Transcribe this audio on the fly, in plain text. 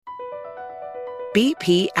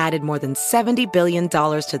BP added more than $70 billion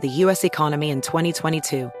to the U.S. economy in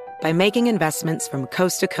 2022 by making investments from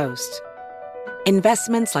coast to coast.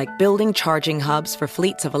 Investments like building charging hubs for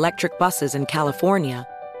fleets of electric buses in California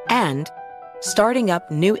and starting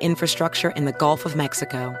up new infrastructure in the Gulf of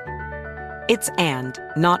Mexico. It's and,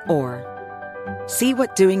 not or. See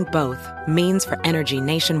what doing both means for energy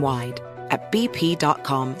nationwide at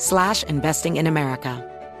bp.com/investing in America.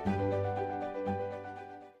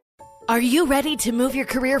 Are you ready to move your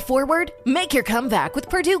career forward? Make your comeback with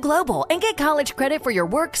Purdue Global and get college credit for your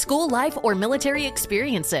work, school, life, or military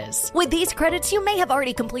experiences. With these credits, you may have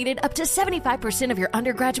already completed up to 75% of your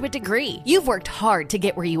undergraduate degree. You've worked hard to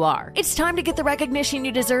get where you are. It's time to get the recognition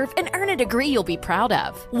you deserve and earn a degree you'll be proud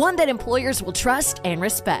of. One that employers will trust and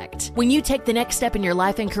respect. When you take the next step in your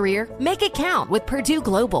life and career, make it count with Purdue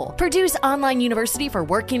Global, Purdue's online university for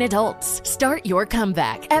working adults. Start your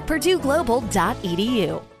comeback at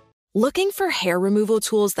purdueglobal.edu. Looking for hair removal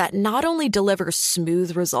tools that not only deliver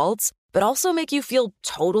smooth results, but also make you feel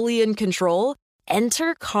totally in control?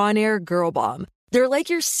 Enter Conair Girl Bomb. They're like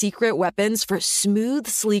your secret weapons for smooth,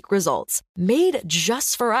 sleek results, made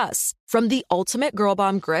just for us. From the ultimate Girl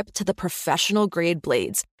Bomb grip to the professional grade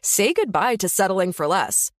blades, say goodbye to settling for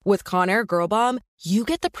less. With Conair Girl Bomb, you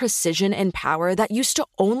get the precision and power that used to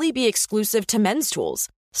only be exclusive to men's tools.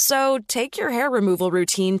 So take your hair removal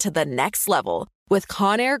routine to the next level with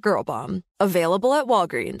Conair Girl Bomb, available at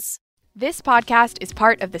Walgreens. This podcast is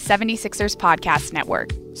part of the 76ers Podcast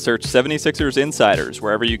Network. Search 76ers Insiders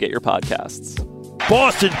wherever you get your podcasts.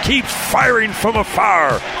 Boston keeps firing from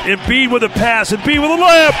afar. Embiid with a pass. Embiid with a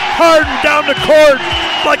layup. Harden down the court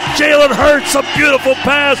like Jalen Hurts. A beautiful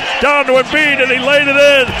pass down to Embiid, and he laid it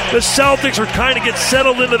in. The Celtics were trying to get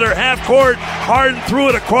settled into their half court. Harden threw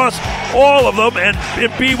it across all of them, and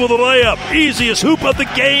Embiid with a layup. Easiest hoop of the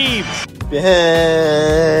game.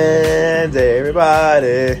 Behind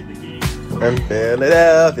everybody in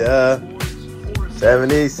Philadelphia,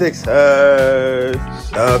 76ers,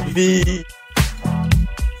 the beat.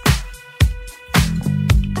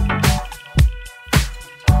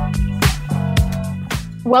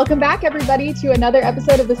 Welcome back, everybody, to another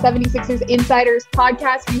episode of the 76ers Insiders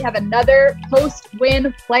Podcast. We have another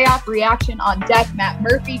post-win playoff reaction on deck. Matt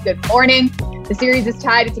Murphy, good morning. The series is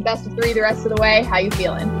tied. It's a best of three the rest of the way. How you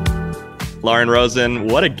feeling? Lauren Rosen,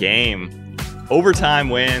 what a game. Overtime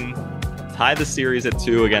win. Tied the series at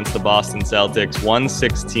 2 against the Boston Celtics.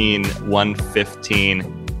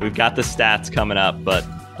 116-115. We've got the stats coming up, but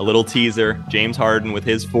a little teaser. James Harden with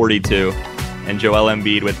his 42 and Joel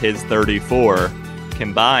Embiid with his 34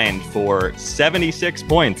 combined for 76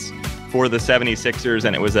 points for the 76ers.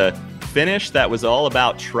 And it was a finish that was all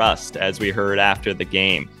about trust, as we heard after the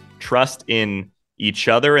game. Trust in each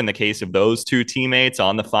other in the case of those two teammates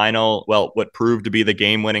on the final, what proved to be the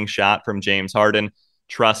game-winning shot from James Harden.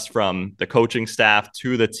 Trust from the coaching staff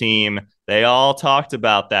to the team. They all talked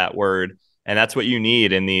about that word, and that's what you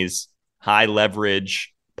need in these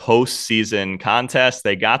high-leverage postseason contests.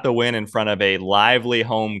 They got the win in front of a lively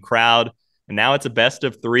home crowd, and now it's a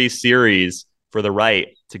best-of-3 series for the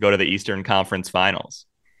right to go to the Eastern Conference Finals.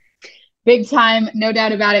 Big time, no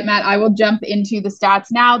doubt about it, Matt. I will jump into the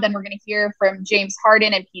stats now. Then we're going to hear from James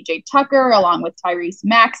Harden and PJ Tucker, along with Tyrese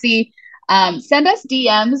Maxey. Send us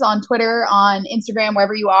DMs on Twitter, on Instagram,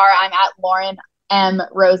 wherever you are. I'm at Lauren M.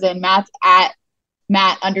 Rosen. Matt's at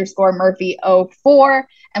Matt_Murphy04.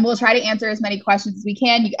 And we'll try to answer as many questions as we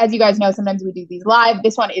can. As you guys know, sometimes we do these live.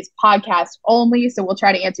 This one is podcast only, so we'll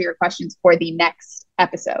try to answer your questions for the next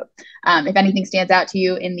episode. If anything stands out to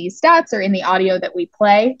you in these stats or in the audio that we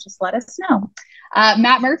play, just let us know.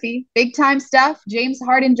 Matt Murphy, big time stuff. James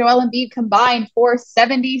Harden, Joel Embiid combined for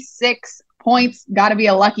 76 points. Got to be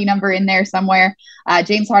a lucky number in there somewhere.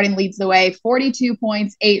 James Harden leads the way, 42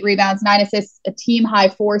 points, 8 rebounds, 9 assists, a team high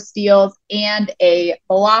 4 steals, and a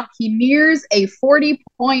block. He nears a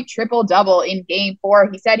 40-point triple-double in Game 4.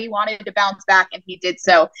 He said he wanted to bounce back, and he did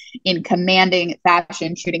so in commanding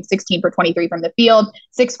fashion, shooting 16 for 23 from the field,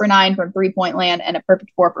 6 for 9 from three-point land, and a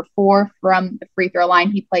perfect 4 for 4 from the free throw line.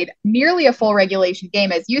 He played nearly a full regulation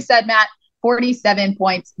game. As you said, Matt, 47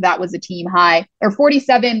 points, that was a team high, or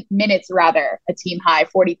 47 minutes rather, a team high,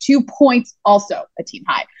 42 points, also a team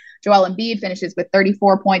high. Joel Embiid finishes with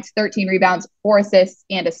 34 points, 13 rebounds, 4 assists,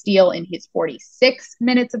 and a steal in his 46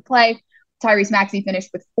 minutes of play. Tyrese Maxey finished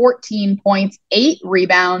with 14 points, 8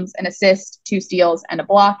 rebounds, an assist, 2 steals, and a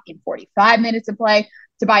block in 45 minutes of play.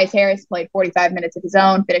 Tobias Harris played 45 minutes of his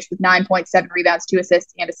own, finished with 9 points, 7 rebounds, 2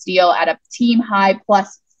 assists, and a steal at a team high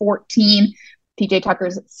plus 14. PJ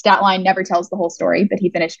Tucker's stat line never tells the whole story, but he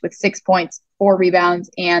finished with 6 points, 4 rebounds,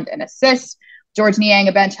 and an assist. George Niang,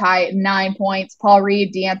 a bench high 9 points. Paul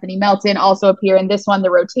Reed, DeAnthony Melton also appear in this one. The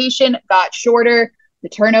rotation got shorter. The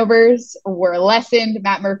turnovers were lessened.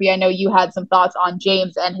 Matt Murphy, I know you had some thoughts on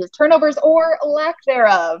James and his turnovers or lack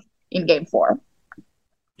thereof in Game 4.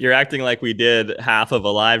 You're acting like we did half of a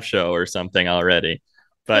live show or something already.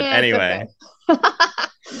 But anyway, okay.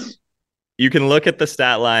 You can look at the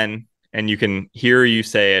stat line and you can hear you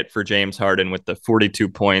say it for James Harden with the 42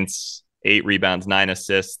 points, 8 rebounds, 9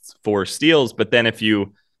 assists, 4 steals. But then if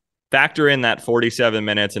you factor in that 47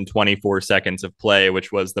 minutes and 24 seconds of play,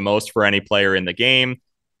 which was the most for any player in the game,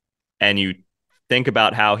 and you think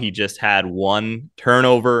about how he just had 1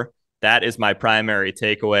 turnover, that is my primary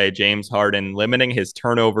takeaway. James Harden limiting his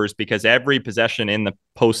turnovers, because every possession in the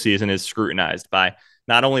postseason is scrutinized by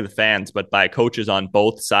not only the fans, but by coaches on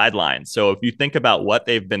both sidelines. So if you think about what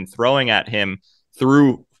they've been throwing at him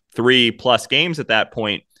through 3+ games at that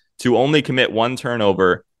point, to only commit 1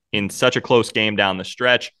 turnover in such a close game down the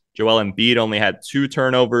stretch. Joel Embiid only had 2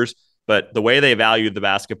 turnovers, but the way they valued the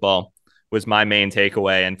basketball was my main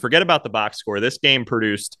takeaway. And forget about the box score. This game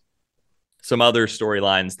produced some other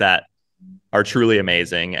storylines that are truly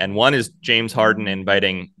amazing. And one is James Harden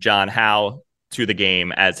inviting John Howe to the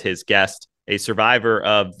game as his guest, a survivor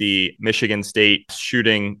of the Michigan State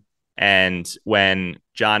shooting. And when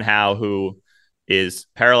John Howe, who is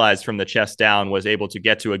paralyzed from the chest down, was able to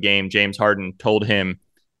get to a game, James Harden told him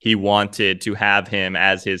he wanted to have him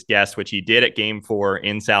as his guest, which he did at Game 4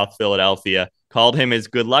 in South Philadelphia, called him his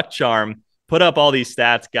good luck charm, put up all these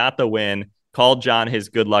stats, got the win, called John his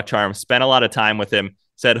good luck charm, spent a lot of time with him,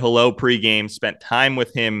 said hello pregame, spent time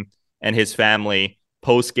with him and his family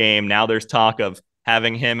postgame. Now there's talk of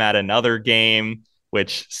having him at another game,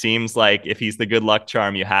 which seems like if he's the good luck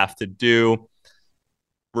charm, you have to do.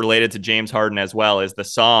 Related to James Harden as well is the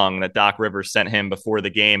song that Doc Rivers sent him before the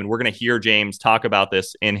game. And we're going to hear James talk about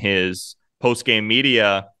this in his post-game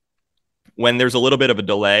media. When there's a little bit of a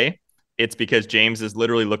delay, it's because James is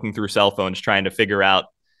literally looking through cell phones trying to figure out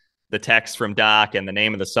the text from Doc and the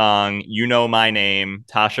name of the song, You Know My Name,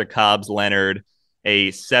 Tasha Cobbs Leonard,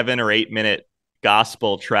 a 7 or 8 minute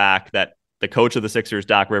gospel track that the coach of the Sixers,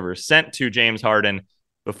 Doc Rivers, sent to James Harden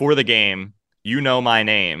before the game, You Know My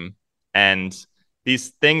Name. And these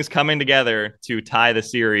things coming together to tie the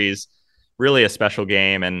series, really a special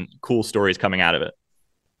game and cool stories coming out of it.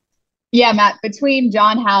 Yeah, Matt, between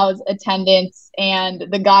John Howe's attendance and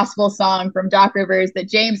the gospel song from Doc Rivers that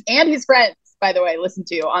James and his friends, by the way, listened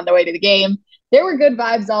to on the way to the game, there were good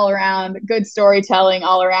vibes all around, good storytelling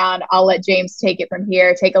all around. I'll let James take it from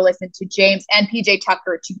here. Take a listen to James and PJ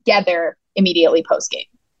Tucker together immediately post-game.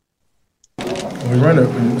 We ran it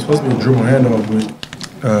was supposed to be a dribble handoff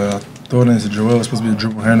with throw it into Joel. It was supposed to be a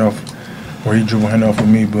dribble handoff where he dribble handoff with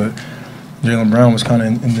me, but Jaylen Brown was kind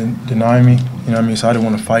of denying me, you know what I mean? So I didn't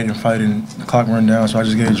want to fight and the clock run down, so I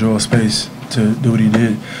just gave Joel space to do what he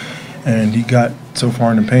did. And he got so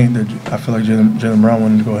far in the paint that I feel like Jaylen Brown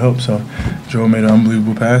wanted to go help. So Joel made an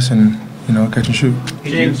unbelievable pass and, catch and shoot.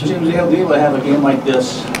 James, are you able to have a game like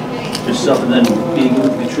this yourself and then being able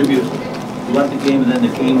to contribute throughout the game and then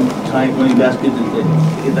the game time winning basket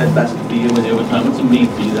and hit that basket for you in the overtime? What's it mean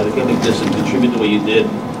for you that a game like this and contribute the way you did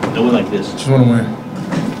in a win like this? Just want to win.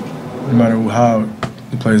 No matter how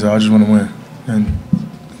it plays out, I just want to win. And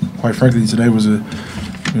quite frankly, today was a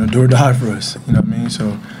do or die for us. You know what I mean?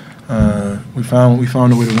 So we found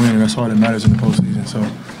a way to win, and that's all that matters in the postseason. So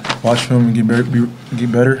watch film and get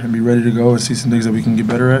better and be ready to go and see some things that we can get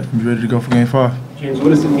better at and be ready to go for Game 5. James, what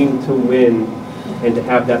does it mean to win and to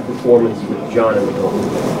have that performance with John in the goal?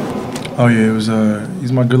 Oh yeah, it was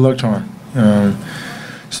he's my good luck charm.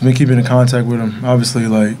 Just been keeping in contact with him. Obviously,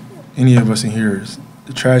 like any of us in here,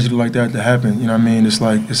 the tragedy like that happened, you know what I mean? It's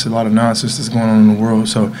like it's a lot of nonsense that's going on in the world.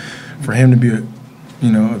 So for him to be a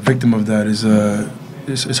victim of that is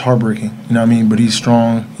it's heartbreaking, you know what I mean? But he's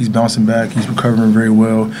strong, he's bouncing back, he's recovering very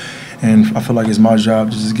well, and I feel like it's my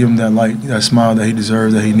job to just give him that light, that smile that he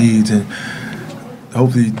deserves, that he needs, and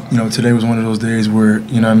hopefully, today was one of those days where,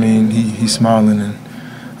 you know what I mean, he's smiling, and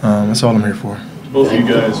that's all I'm here for. Both of you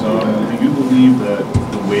guys, do you believe that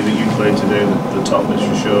the way that you played today, the toughness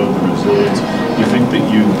you showed, the resilience, do you think that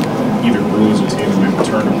you either grew as a team or maybe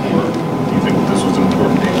turned a corner? Do you think that this was an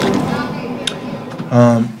important game for you?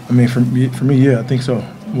 For me, yeah, I think so.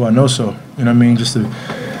 Well, I know so. You know what I mean? Just to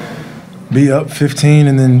be up 15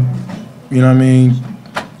 and then, you know what I mean,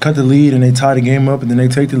 cut the lead and they tie the game up and then they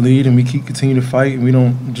take the lead and we continue to fight and we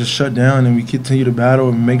don't just shut down and we continue to battle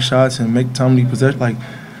and make shots and make timely possession. Like,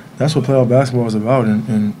 that's what playoff basketball is about,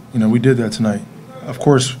 and we did that tonight. Of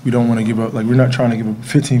course, we don't want to give up. Like, we're not trying to give up a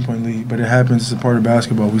 15-point lead, but it happens. It's a part of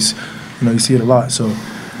basketball. You see it a lot. So,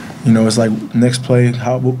 You know, it's like next play,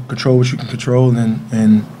 control what you can control,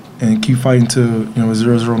 and keep fighting to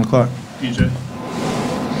 0-0 on the clock. PJ.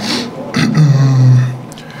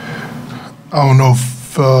 I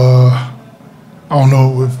don't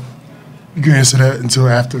know if you can answer that until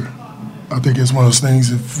after. I think it's one of those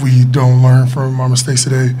things. If we don't learn from our mistakes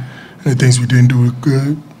today and the things we didn't do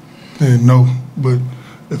good, then no. But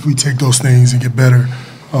if we take those things and get better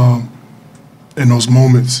in those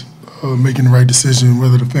moments, making the right decision,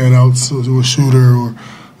 whether to fan outs or do a shooter or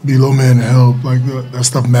be low man to help, like that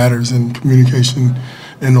stuff matters, and communication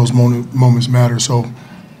in those moments matter. So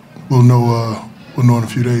we'll know in a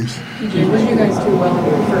few days. PJ, what did you guys do well in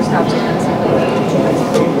your first half defensively?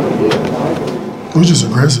 We're just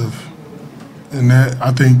aggressive. And that,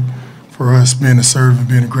 I think, for us, being assertive and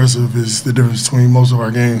being aggressive is the difference between most of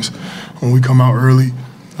our games. When we come out early,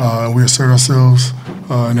 we assert ourselves,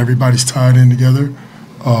 and everybody's tied in together,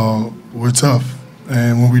 we're tough.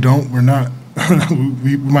 And when we don't, we're not.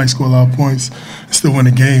 we might score a lot of points and still win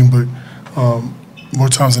the game, but more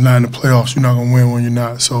times than not in the playoffs, you're not going to win when you're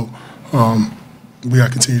not. So we got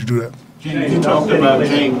to continue to do that. James, you talked about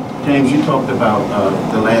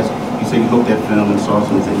the last. You said you looked at film and saw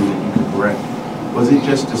some things that you could correct. Was it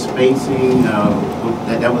just the spacing?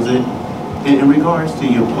 That was it. In regards to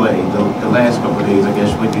your play, the last couple of days, I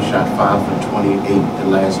guess you shot 5 for 28 the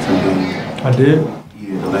last 2 games. I did.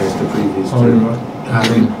 Yeah, the previous 2. I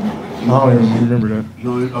don't even remember that.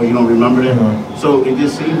 You don't remember that? No. So it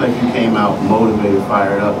just seems like you came out motivated,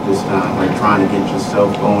 fired up this time, like trying to get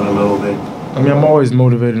yourself going a little bit. I mean, I'm always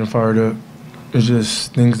motivated and fired up. It's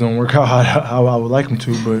just things don't work out how I would like them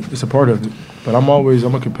to, but it's a part of it. But I'm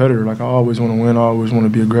a competitor. Like, I always want to win. I always want to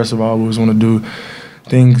be aggressive. I always want to do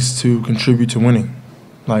things to contribute to winning.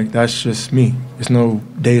 Like, that's just me. It's no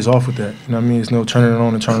days off with that. You know what I mean? It's no turning it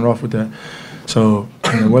on and turning it off with that. So,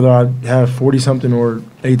 whether I have 40-something or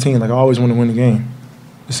 18, like, I always want to win the game.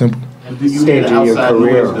 It's simple. Do you hear the outside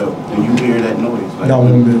noise, though? Do you hear that noise? Like, not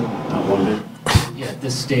one bit. Not one bit? Yeah, at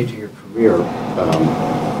this stage of your career,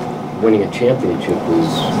 winning a championship is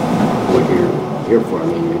what you're here for. I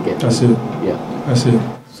mean, you're getting. That's it. Yeah. That's it.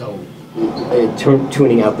 So,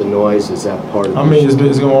 tuning out the noise, is that part of it? I mean, it's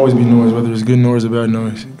going to always be noise, whether it's good noise or bad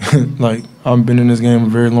noise. Like, I've been in this game a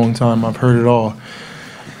very long time. I've heard it all.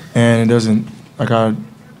 And it doesn't, like, I'm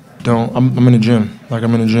in the gym. Like,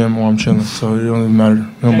 I'm in the gym or I'm chilling. So it don't even matter.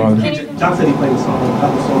 It don't bother me. John said he played a song.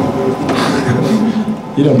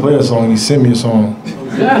 He didn't play a song. He sent me a song.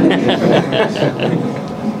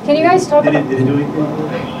 Can you guys talk about... Did it do anything?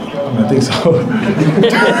 I think so.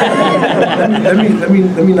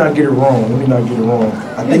 let me not get it wrong.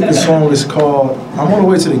 I think the song is called, I'm on the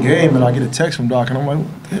way to the game and I get a text from Doc and I'm like,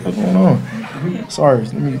 what the hell's going on? Sorry.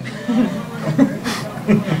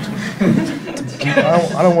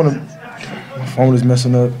 I don't want to, my phone is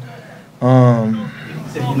messing up.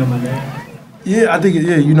 Said you know my name? Yeah, I think,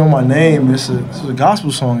 you know my name. It's a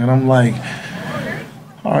gospel song and I'm like,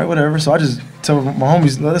 all right, whatever. So I just tell my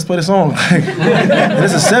homies, let's play the song. And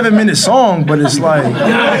it's a 7-minute song, but it's like,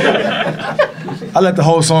 I let the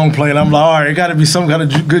whole song play, and I'm like, all right, it got to be some kind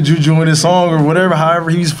of good juju in this song or whatever.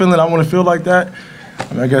 However he's feeling, I want to feel like that.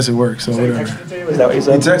 I mean, I guess it works, so whatever. Is that what you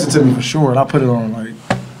said? He texted to me for sure, and I put it on, like,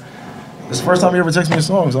 it's the first time he ever texted me a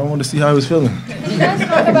song, so I wanted to see how he was feeling. Can you guys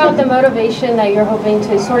talk about the motivation that you're hoping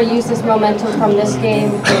to sort of use this momentum from this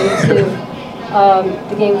game into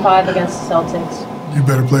the Game 5 against the Celtics? You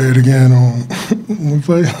better play it again on when we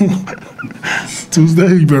play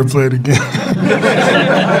Tuesday. You better play it again.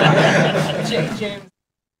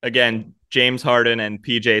 Again, James Harden and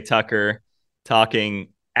PJ Tucker talking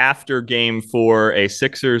after Game 4, a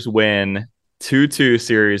Sixers win, 2-2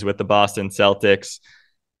 series with the Boston Celtics.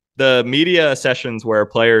 The media sessions where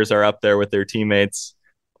players are up there with their teammates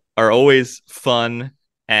are always fun,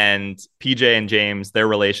 and PJ and James, their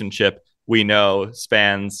relationship, we know,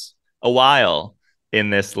 spans a while in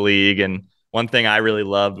this league. And one thing I really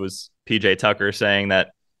loved was PJ Tucker saying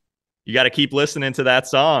that you got to keep listening to that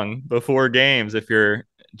song before games. If you're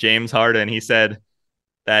James Harden, he said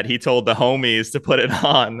that he told the homies to put it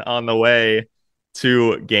on the way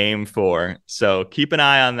to Game 4. So keep an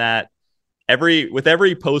eye on that. With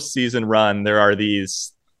every postseason run, there are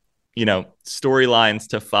these, storylines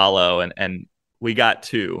to follow. And we got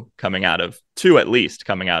two at least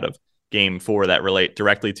coming out of Game 4 that relate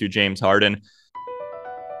directly to James Harden.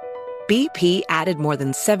 BP added more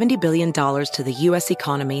than $70 billion to the U.S.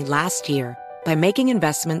 economy last year by making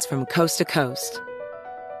investments from coast to coast.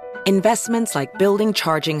 Investments like building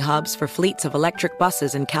charging hubs for fleets of electric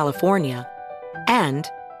buses in California and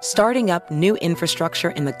starting up new infrastructure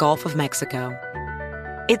in the Gulf of Mexico.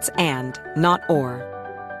 It's and, not or.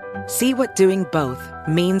 See what doing both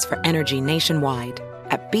means for energy nationwide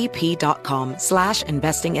at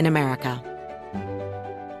bp.com/investing in America.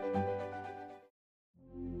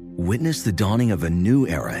 Witness the dawning of a new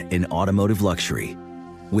era in automotive luxury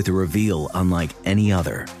with a reveal unlike any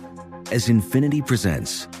other as Infiniti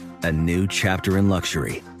presents a new chapter in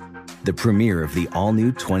luxury, the premiere of the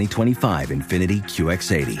all-new 2025 Infiniti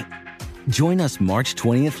QX80. Join us March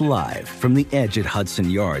 20th live from the Edge at Hudson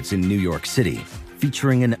Yards in New York City,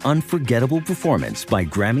 featuring an unforgettable performance by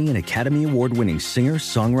Grammy and Academy Award-winning singer,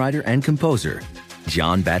 songwriter, and composer,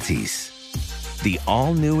 Jon Batiste. The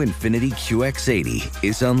all-new Infiniti QX80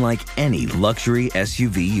 is unlike any luxury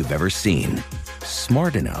SUV you've ever seen.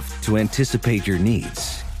 Smart enough to anticipate your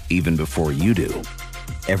needs, even before you do.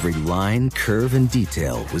 Every line, curve, and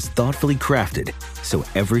detail was thoughtfully crafted, so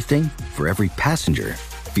everything for every passenger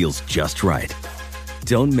feels just right.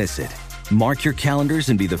 Don't miss it. Mark your calendars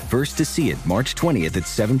and be the first to see it March 20th at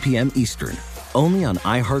 7 p.m. Eastern, only on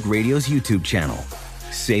iHeartRadio's YouTube channel.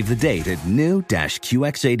 Save the date at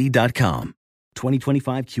new-QX80.com.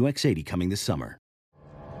 2025 QX80 coming this summer.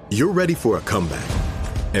 You're ready for a comeback.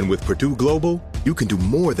 And with Purdue Global, you can do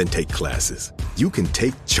more than take classes. You can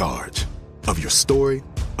take charge of your story,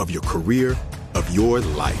 of your career, of your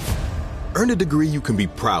life. Earn a degree you can be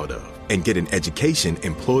proud of and get an education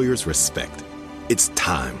employers respect. It's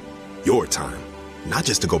time, your time, not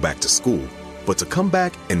just to go back to school, but to come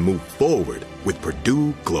back and move forward with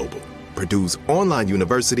Purdue Global, Purdue's online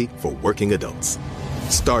university for working adults.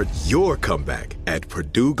 Start your comeback at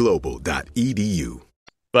purdueglobal.edu.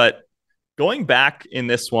 But going back in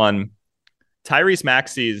this one, Tyrese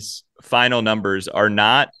Maxey's final numbers are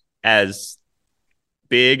not as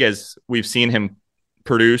big as we've seen him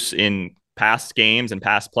produce in past games and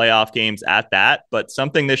past playoff games at that. But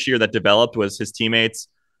something this year that developed was his teammates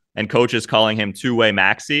and coaches calling him two-way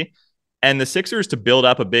Maxey. And the Sixers to build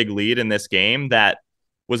up a big lead in this game that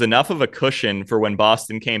was enough of a cushion for when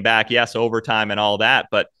Boston came back. Yes, overtime and all that,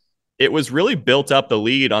 but it was really built up the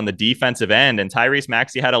lead on the defensive end, and Tyrese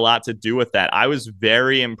Maxey had a lot to do with that. I was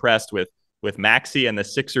very impressed with Maxey and the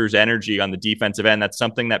Sixers' energy on the defensive end. That's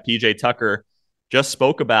something that PJ Tucker just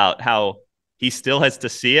spoke about, how he still has to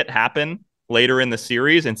see it happen later in the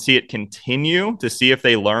series and see it continue to see if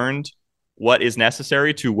they learned what is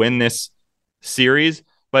necessary to win this series.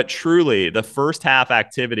 But truly, the first half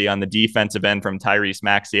activity on the defensive end from Tyrese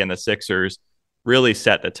Maxey and the Sixers really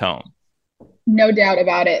set the tone. No doubt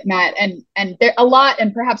about it, Matt. And there, a lot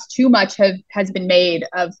and perhaps too much has been made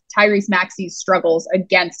of Tyrese Maxey's struggles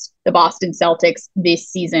against the Boston Celtics this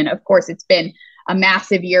season. Of course, it's been a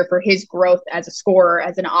massive year for his growth as a scorer,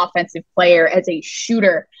 as an offensive player, as a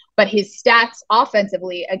shooter. But his stats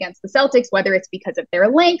offensively against the Celtics, whether it's because of their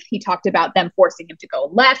length, he talked about them forcing him to go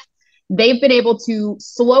left, they've been able to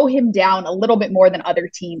slow him down a little bit more than other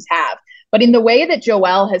teams have. But in the way that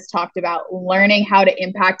Joel has talked about learning how to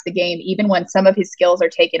impact the game, even when some of his skills are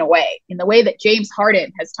taken away, in the way that James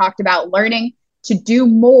Harden has talked about learning to do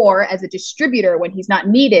more as a distributor when he's not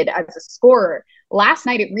needed as a scorer, last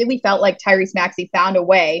night it really felt like Tyrese Maxey found a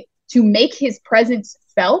way to make his presence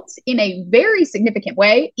felt in a very significant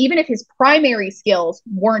way, even if his primary skills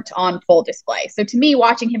weren't on full display. So to me,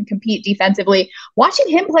 watching him compete defensively, watching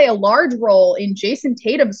him play a large role in Jason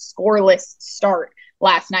Tatum's scoreless start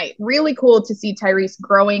last night, really cool to see Tyrese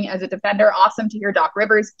growing as a defender. Awesome to hear Doc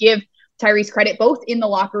Rivers give Tyrese credit both in the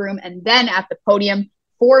locker room and then at the podium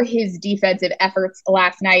for his defensive efforts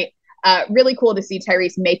last night. Really cool to see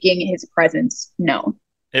Tyrese making his presence known.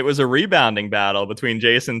 It was a rebounding battle between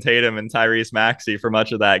Jason Tatum and Tyrese Maxey for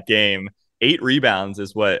much of that game. 8 rebounds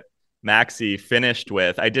is what Maxey finished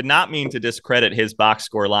with. I did not mean to discredit his box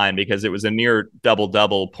score line because it was a near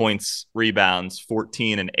double-double points, rebounds,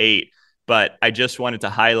 14 and 8. But I just wanted to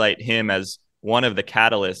highlight him as one of the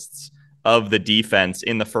catalysts of the defense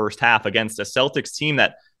in the first half against a Celtics team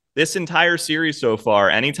that this entire series so far,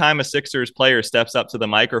 anytime a Sixers player steps up to the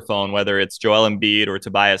microphone, whether it's Joel Embiid or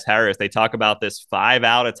Tobias Harris, they talk about this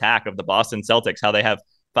 5-out attack of the Boston Celtics, how they have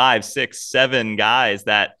 5, 6, 7 guys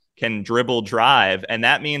that can dribble drive. And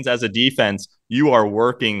that means as a defense, you are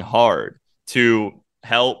working hard to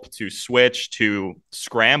help, to switch, to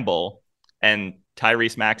scramble. And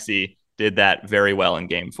Tyrese Maxey did that very well in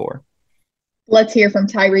game 4. Let's hear from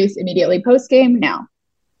Tyrese immediately post-game now.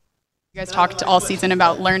 You guys talked all season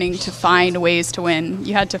about learning to find ways to win.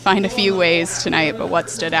 You had to find a few ways tonight, but what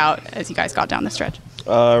stood out as you guys got down the stretch?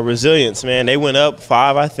 Resilience, man. They went up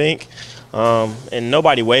 5, I think, and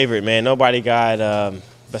nobody wavered, man. Nobody got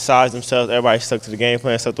besides themselves. Everybody stuck to the game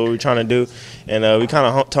plan, stuck to what we were trying to do, and we kind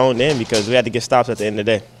of toned in because we had to get stops at the end of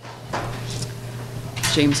the day.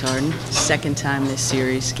 James Harden, second time this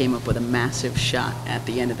series, came up with a massive shot at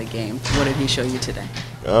the end of the game. What did he show you today?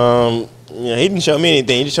 He didn't show me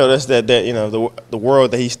anything. He just showed us that the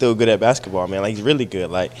world that he's still good at basketball, man. Like, he's really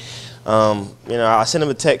good. Like, I sent him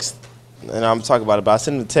a text, and I'm talking about it, but I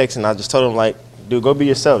sent him a text, and I just told him, like, dude, go be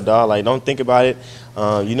yourself, dog. Like, don't think about it.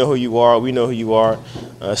 You know who you are. We know who you are.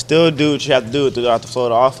 Still do what you have to do throughout the flow of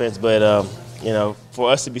the offense, but, for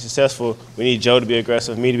us to be successful, we need Joe to be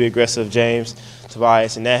aggressive, me to be aggressive, James,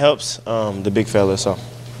 Tobias, and that helps the big fella. So,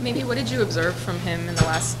 maybe what did you observe from him in the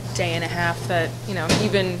last day and a half that,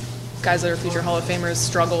 even guys that are future Hall of Famers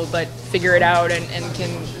struggle but figure it out and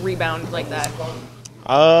can rebound like that?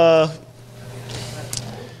 I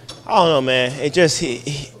don't know, man. It just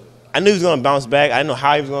I knew he was going to bounce back. I didn't know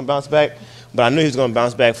how he was going to bounce back, but I knew he was going to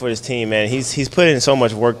bounce back for his team, man. He's put in so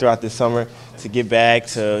much work throughout this summer to get back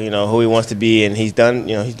to who he wants to be, and he's done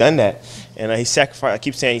that. And he sacrificed. I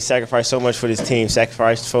keep saying he sacrificed so much for this team,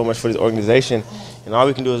 sacrificed so much for this organization, and all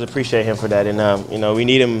we can do is appreciate him for that. And we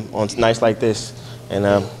need him on nights like this.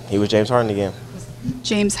 And he was James Harden again.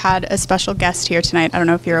 James had a special guest here tonight. I don't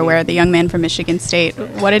know if you're aware, the young man from Michigan State.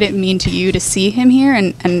 What did it mean to you to see him here?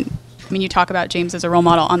 And I mean, you talk about James as a role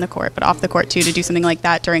model on the court, but off the court too, to do something like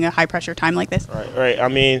that during a high-pressure time like this? Right. I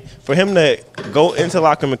mean, for him to go into the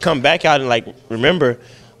locker room and come back out and, remember,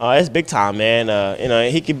 it's big time,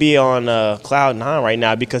 man. He could be on cloud 9 right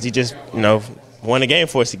now because he just, won a game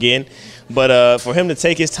for us again. But for him to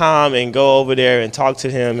take his time and go over there and talk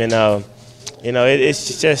to him and,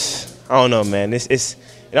 it's just, I don't know, man.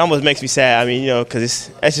 It almost makes me sad. I mean, because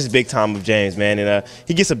that's just big time of James, man. And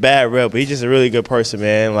he gets a bad rep, but he's just a really good person,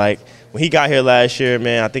 man. Like, when he got here last year,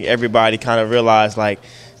 man, I think everybody kind of realized, like,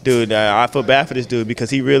 dude, I feel bad for this dude because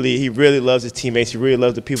he really loves his teammates. He really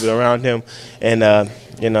loves the people around him. And,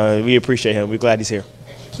 we appreciate him. We're glad he's here.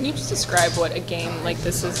 Can you just describe what a game like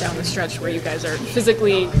this is down the stretch where you guys are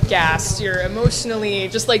physically gassed, you're emotionally,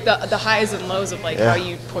 just like the highs and lows of how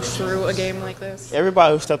you push through a game like this?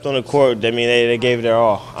 Everybody who stepped on the court, I mean, they gave it their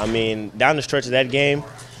all. I mean, down the stretch of that game,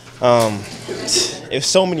 it was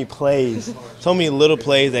so many plays, so many little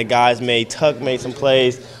plays that guys made. Tuck made some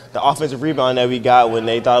plays. The offensive rebound that we got when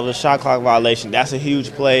they thought it was a shot clock violation, that's a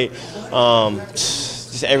huge play.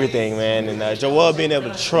 Just everything, man. And Joel being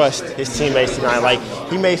able to trust his teammates tonight. Like,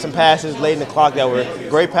 he made some passes late in the clock that were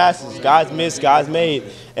great passes. Guys missed, guys made.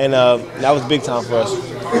 And that was big time for us.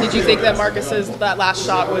 Did you think that Marcus's that last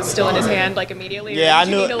shot was still in his hand, immediately? Yeah, I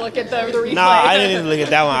knew. Did you need to look at the replay? No, I didn't need to look at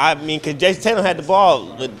that one. I mean, because Jason Tatum had the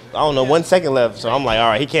ball with, 1 second left. So I'm like, all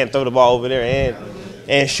right, he can't throw the ball over there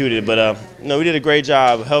and shoot it. But, we did a great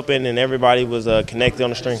job helping, and everybody was connected on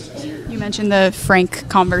the string. You mentioned the frank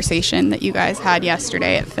conversation that you guys had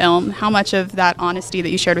yesterday at film. How much of that honesty that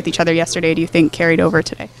you shared with each other yesterday do you think carried over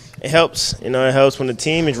today? It helps. It helps when the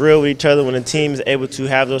team is real with each other, when the team is able to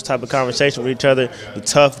have those type of conversations with each other, the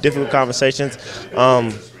tough, difficult conversations.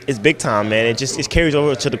 It's big time, man. It carries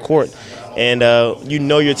over to the court. And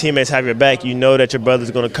your teammates have your back. You know that your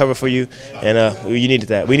brother's going to cover for you. And you needed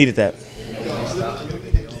that. We needed that.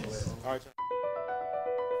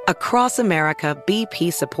 Across America,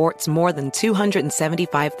 BP supports more than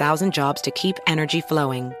 275,000 jobs to keep energy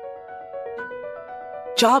flowing.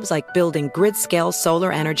 Jobs like building grid-scale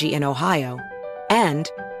solar energy in Ohio and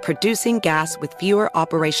producing gas with fewer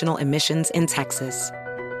operational emissions in Texas.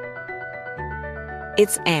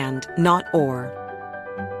 It's and, not or.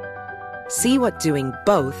 See what doing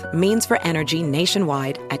both means for energy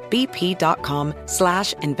nationwide at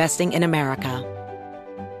bp.com/investing in America.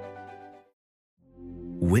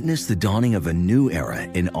 Witness the dawning of a new era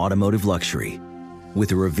in automotive luxury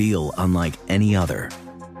with a reveal unlike any other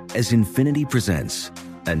as Infiniti presents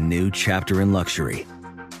a new chapter in luxury,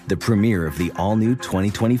 the premiere of the all-new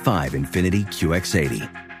 2025 Infiniti QX80.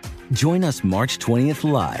 Join us March 20th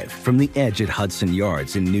live from the Edge at Hudson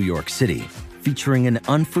Yards in New York City, featuring an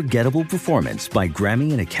unforgettable performance by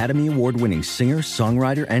Grammy and Academy Award-winning singer,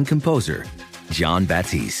 songwriter, and composer, Jon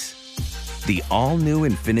Batiste. The all-new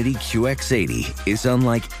Infiniti QX80 is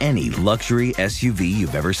unlike any luxury SUV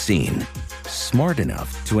you've ever seen. Smart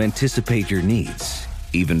enough to anticipate your needs,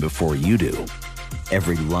 even before you do.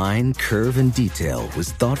 Every line, curve, and detail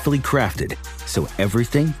was thoughtfully crafted, so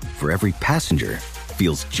everything for every passenger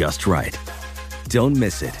feels just right. Don't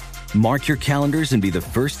miss it. Mark your calendars and be the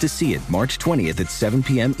first to see it March 20th at 7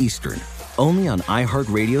 p.m. Eastern, only on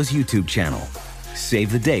iHeartRadio's YouTube channel.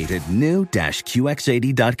 Save the date at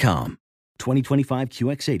new-QX80.com. 2025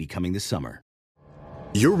 QX80 coming this summer.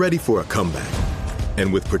 You're ready for a comeback.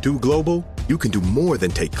 And with Purdue Global, you can do more than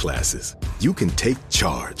take classes. You can take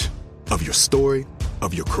charge of your story,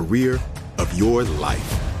 of your career, of your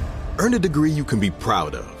life. Earn a degree you can be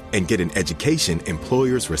proud of and get an education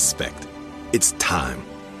employers respect. It's time,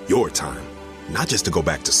 your time, not just to go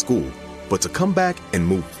back to school, but to come back and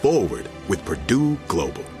move forward with Purdue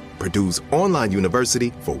Global, Purdue's online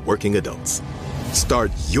university for working adults. Start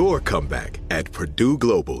your comeback at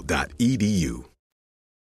purdueglobal.edu.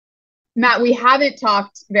 Matt, we haven't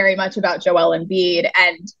talked very much about Joel Embiid,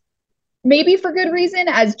 and maybe for good reason.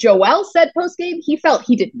 As Joel said post-game, he felt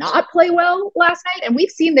he did not play well last night, and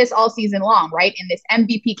we've seen this all season long, right? In this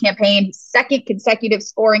MVP campaign, his second consecutive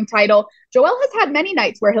scoring title, Joel has had many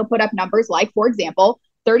nights where he'll put up numbers like, for example,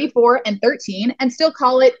 34 and 13 and still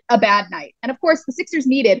call it a bad night. And of course, the Sixers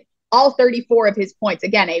needed all 34 of his points.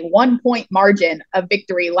 Again, a 1-point margin of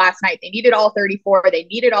victory last night. They needed all 34. They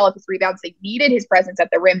needed all of his rebounds. They needed his presence at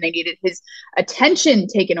the rim. They needed his attention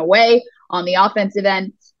taken away on the offensive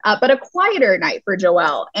end. But a quieter night for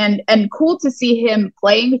Joel, and cool to see him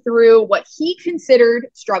playing through what he considered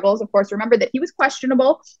struggles. Of course, remember that he was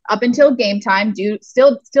questionable up until game time,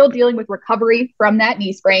 still dealing with recovery from that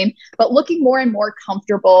knee sprain, but looking more and more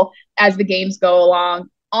comfortable as the games go along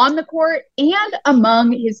on the court and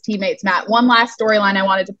among his teammates. Matt, one last storyline I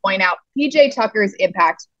wanted to point out, PJ Tucker's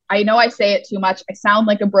impact. I know I say it too much. I sound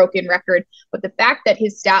like a broken record, but the fact that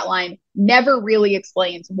his stat line never really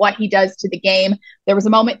explains what he does to the game. There was a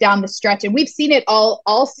moment down the stretch, and we've seen it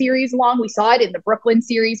all series long. We saw it in the Brooklyn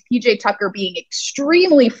series, PJ Tucker being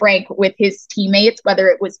extremely frank with his teammates, whether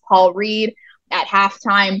it was Paul Reed at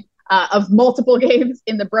halftime of multiple games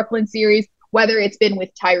in the Brooklyn series, whether it's been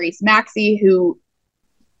with Tyrese Maxey, who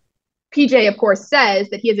PJ, of course, says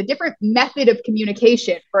that he has a different method of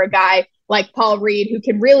communication for a guy like Paul Reed, who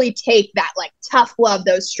can really take that like tough love,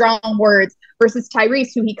 those strong words, versus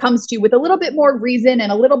Tyrese, who he comes to with a little bit more reason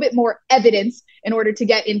and a little bit more evidence in order to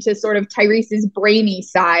get into sort of Tyrese's brainy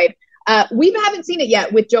side. We haven't seen it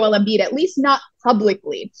yet with Joel Embiid, at least not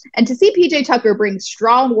publicly. And to see PJ Tucker bring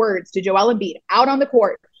strong words to Joel Embiid out on the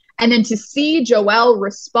court, and then to see Joel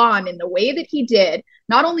respond in the way that he did,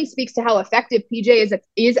 not only speaks to how effective PJ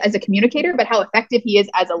is as a communicator, but how effective he is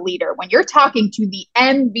as a leader. When you're talking to the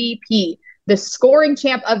MVP, the scoring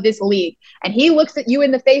champ of this league, and he looks at you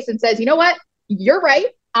in the face and says, you know what? You're right.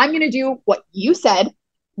 I'm going to do what you said.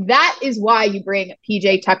 That is why you bring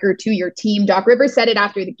PJ Tucker to your team. Doc Rivers said it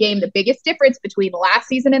after the game. The biggest difference between last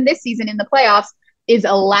season and this season in the playoffs is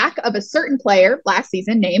a lack of a certain player last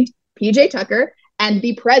season named PJ Tucker, and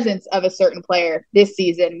the presence of a certain player this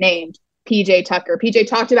season named PJ Tucker. PJ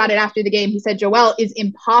talked about it after the game. He said, Joel is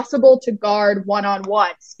impossible to guard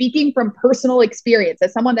one-on-one. Speaking from personal experience,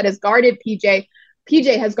 as someone that has guarded PJ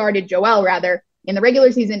has guarded Joel, rather, in the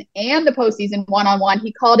regular season and the postseason one-on-one.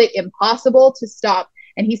 He called it impossible to stop.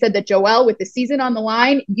 And he said that, Joel, with the season on the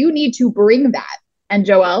line, you need to bring that. And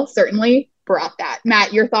Joel certainly brought that.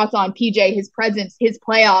 Matt, your thoughts on PJ, his presence, his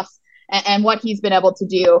playoffs, and what he's been able to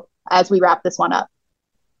do as we wrap this one up?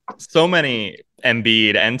 So many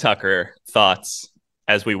Embiid and Tucker thoughts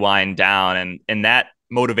as we wind down, and that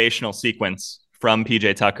motivational sequence from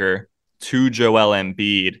PJ Tucker to Joel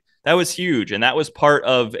Embiid, that was huge. And that was part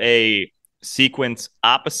of a sequence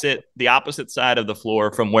the opposite side of the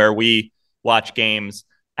floor from where we watch games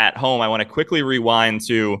at home. I want to quickly rewind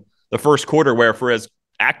to the first quarter, where for as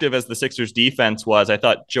active as the Sixers defense was, I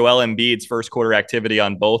thought Joel Embiid's first quarter activity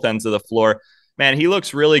on both ends of the floor, man, he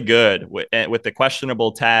looks really good with the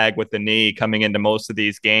questionable tag with the knee coming into most of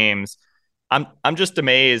these games. I'm just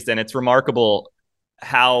amazed, and it's remarkable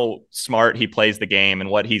how smart he plays the game and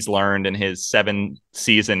what he's learned in his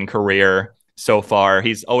 7-season career so far.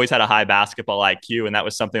 He's always had a high basketball IQ, and that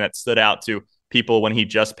was something that stood out to people when he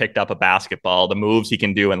just picked up a basketball, the moves he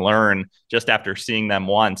can do and learn just after seeing them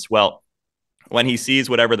once. Well, when he sees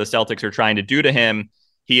whatever the Celtics are trying to do to him,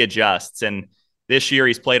 he adjusts. And this year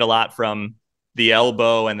he's played a lot from the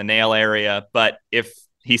elbow and the nail area. But if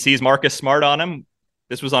he sees Marcus Smart on him,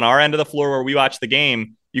 this was on our end of the floor where we watched the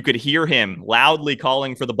game, you could hear him loudly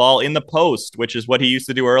calling for the ball in the post, which is what he used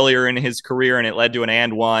to do earlier in his career. And it led to an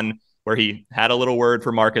and one where he had a little word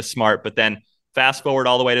for Marcus Smart. But then fast forward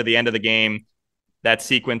all the way to the end of the game, that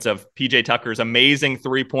sequence of PJ Tucker's amazing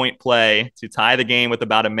 3-point play to tie the game with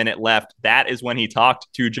about a minute left. That is when he talked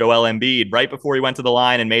to Joel Embiid right before he went to the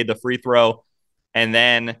line and made the free throw. And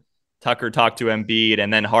then Tucker talked to Embiid,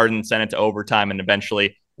 and then Harden sent it to overtime and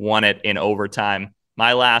eventually won it in overtime.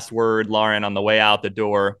 My last word, Lauren, on the way out the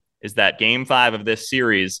door is that Game 5 of this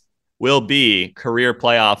series will be career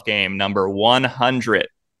playoff game number 100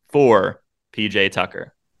 for PJ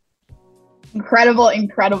Tucker.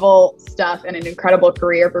 Incredible stuff and an incredible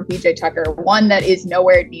career for PJ Tucker, one that is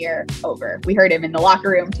nowhere near over. We heard him in the locker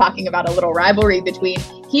room talking about a little rivalry between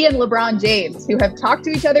he and LeBron James, who have talked to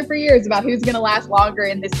each other for years about who's going to last longer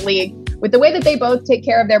in this league. With the way that they both take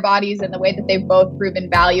care of their bodies and the way that they've both proven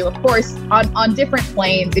value, of course, on different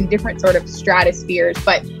planes, in different sort of stratospheres,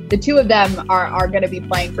 but the two of them are going to be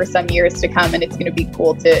playing for some years to come, and it's going to be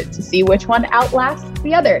cool to see which one outlasts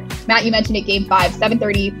the other. Matt, you mentioned it, Game 5,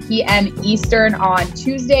 7:30 p.m. Eastern on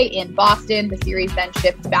Tuesday in Boston. The series then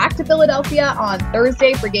shifts back to Philadelphia on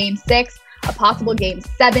Thursday for Game 6. A possible Game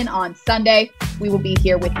 7 on Sunday. We will be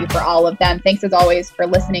here with you for all of them. Thanks as always for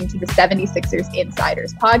listening to the 76ers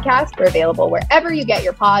Insiders podcast. We're available wherever you get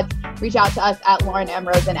your pods. Reach out to us at Lauren M.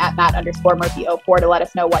 Rosen, at Matt_Murphy04 to let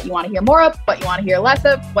us know what you want to hear more of, what you want to hear less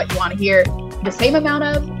of, what you want to hear the same amount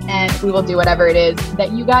of, and we will do whatever it is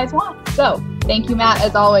that you guys want. So thank you, Matt.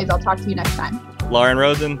 As always, I'll talk to you next time. Lauren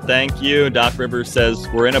Rosen, thank you. Doc Rivers says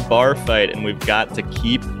we're in a bar fight and we've got to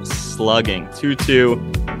keep slugging.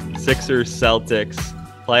 2-2, Sixers, Celtics,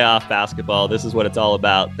 playoff basketball. This is what it's all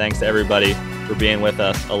about. Thanks to everybody for being with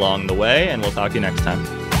us along the way, and we'll talk to you next time.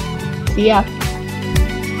 See ya.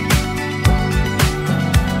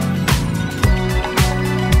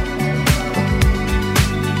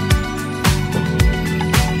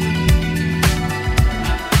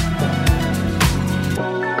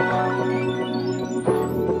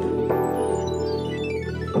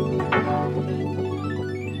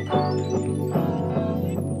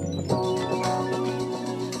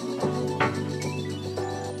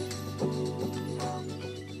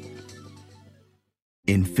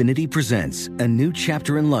 Infiniti presents a new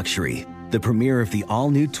chapter in luxury, the premiere of the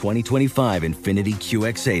all-new 2025 Infiniti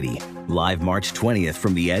QX80, live March 20th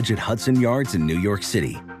from the Edge at Hudson Yards in New York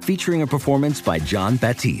City, featuring a performance by John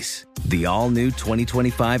Batiste. The all-new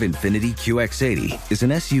 2025 Infiniti QX80 is an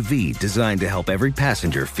SUV designed to help every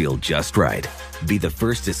passenger feel just right. Be the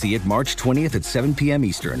first to see it March 20th at 7 p.m.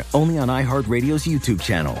 Eastern, only on iHeartRadio's YouTube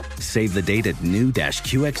channel. Save the date at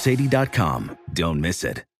new-QX80.com. Don't miss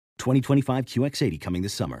it. 2025 QX80 coming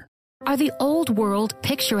this summer. Are the old world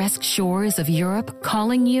picturesque shores of Europe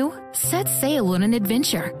calling you? Set sail on an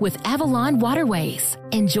adventure with Avalon Waterways.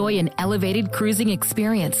 Enjoy an elevated cruising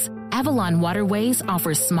experience. Avalon Waterways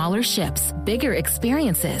offers smaller ships, bigger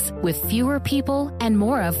experiences, with fewer people and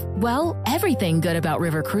more of, well, everything good about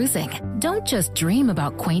river cruising. Don't just dream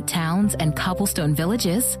about quaint towns and cobblestone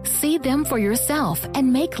villages. See them for yourself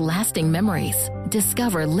and make lasting memories.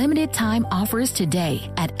 Discover limited time offers today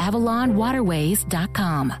at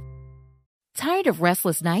AvalonWaterways.com. Tired of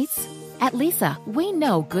restless nights? At Leesa, we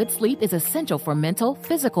know good sleep is essential for mental,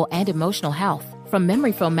 physical, and emotional health. From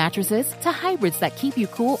memory foam mattresses to hybrids that keep you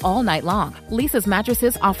cool all night long, Leesa's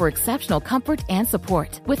mattresses offer exceptional comfort and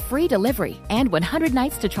support with free delivery and 100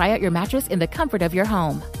 nights to try out your mattress in the comfort of your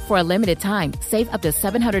home. For a limited time, save up to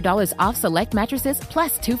 $700 off select mattresses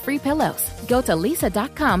plus 2 free pillows. Go to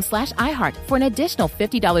leesa.com/iHeart for an additional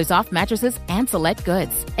 $50 off mattresses and select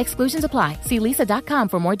goods. Exclusions apply. See leesa.com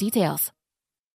for more details.